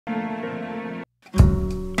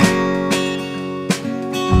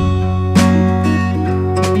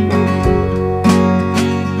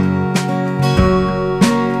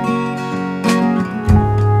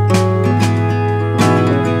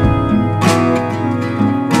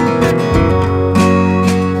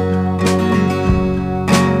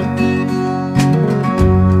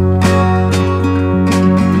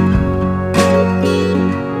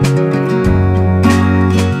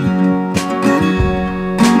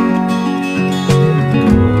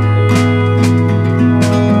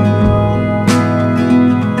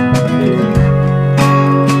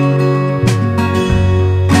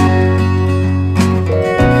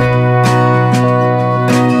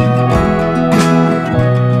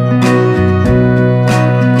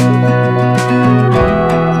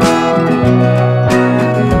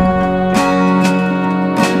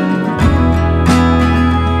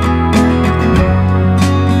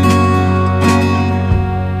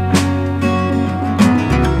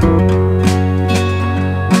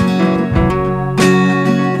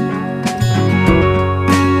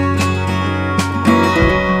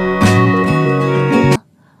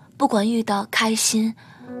续的开心。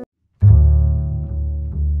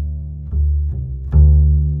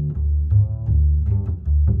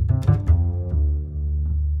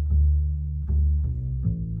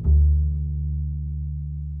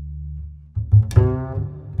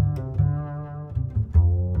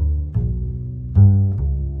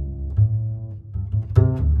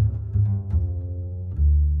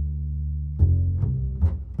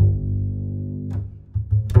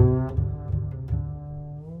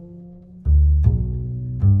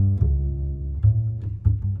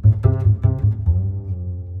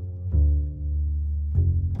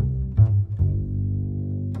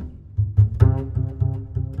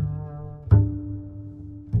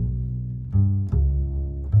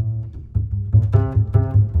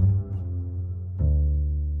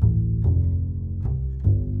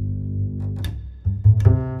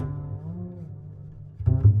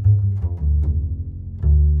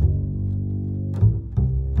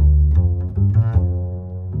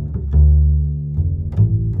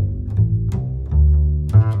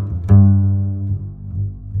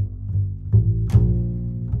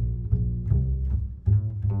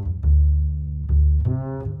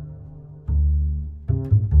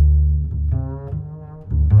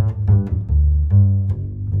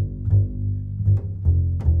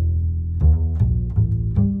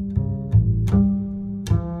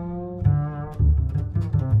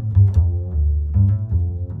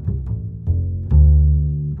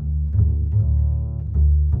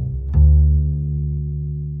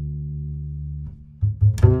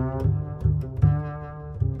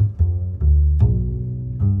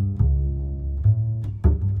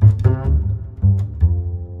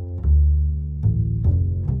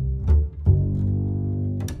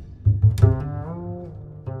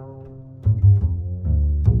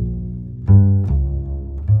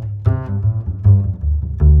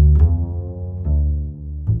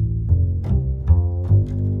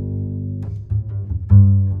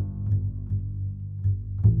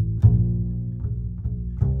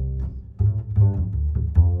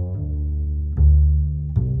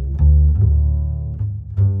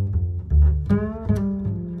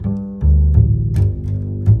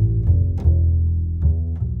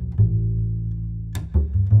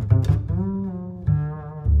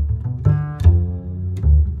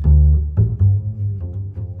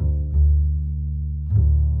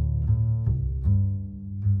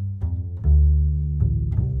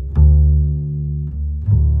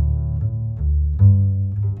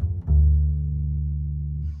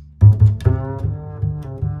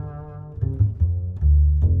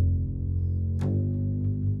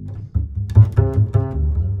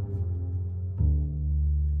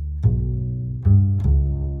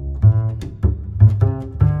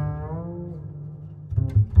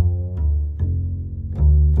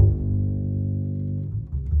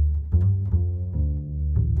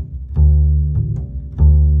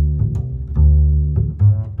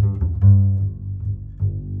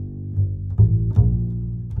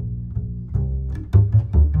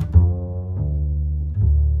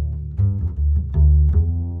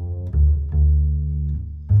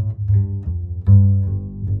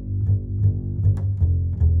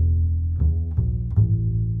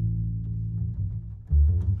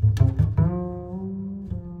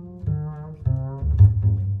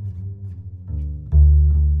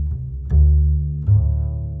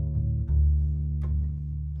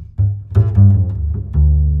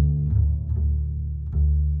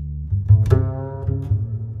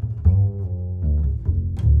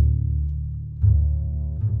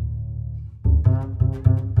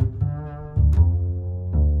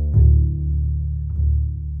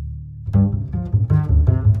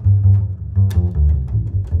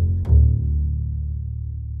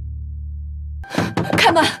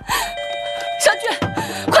开门，小俊，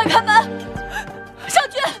快开门！小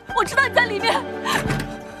俊，我知道你在里面。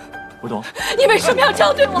吴桐，你为什么要这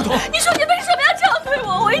样对我？吴桐，你说你为什么要这样对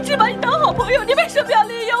我？我一直把你当好朋友，你为什么要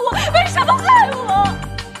利用我？为什么害我？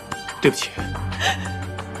对不起。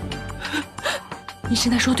你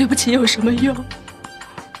现在说对不起有什么用？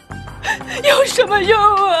有什么用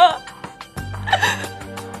啊？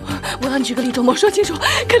我要你去跟李周末说清楚，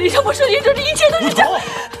跟李周末说清楚，这一切都是假。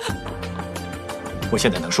我现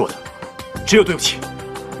在能说的只有对不起。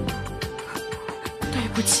对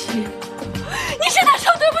不起？你现在说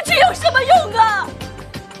对不起有什么用啊？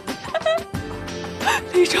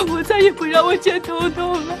李周末再也不让我见彤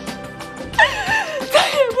彤了，再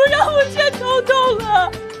也不让我见彤彤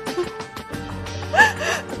了。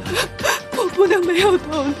我不能没有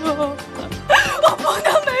彤彤，我不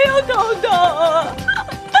能没有彤彤，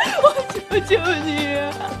我求求你。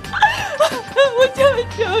我求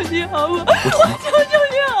求你好不好？我求求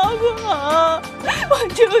你好不好？我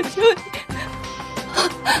求求你！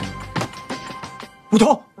吴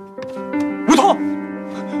桐，吴桐，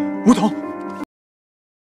吴桐。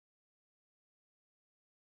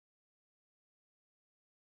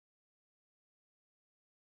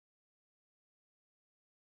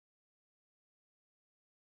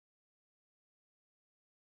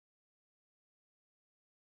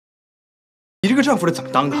你这个丈夫是怎么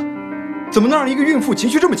当的？怎么能让一个孕妇情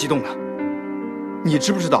绪这么激动呢？你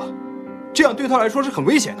知不知道，这样对她来说是很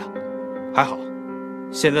危险的。还好，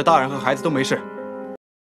现在大人和孩子都没事，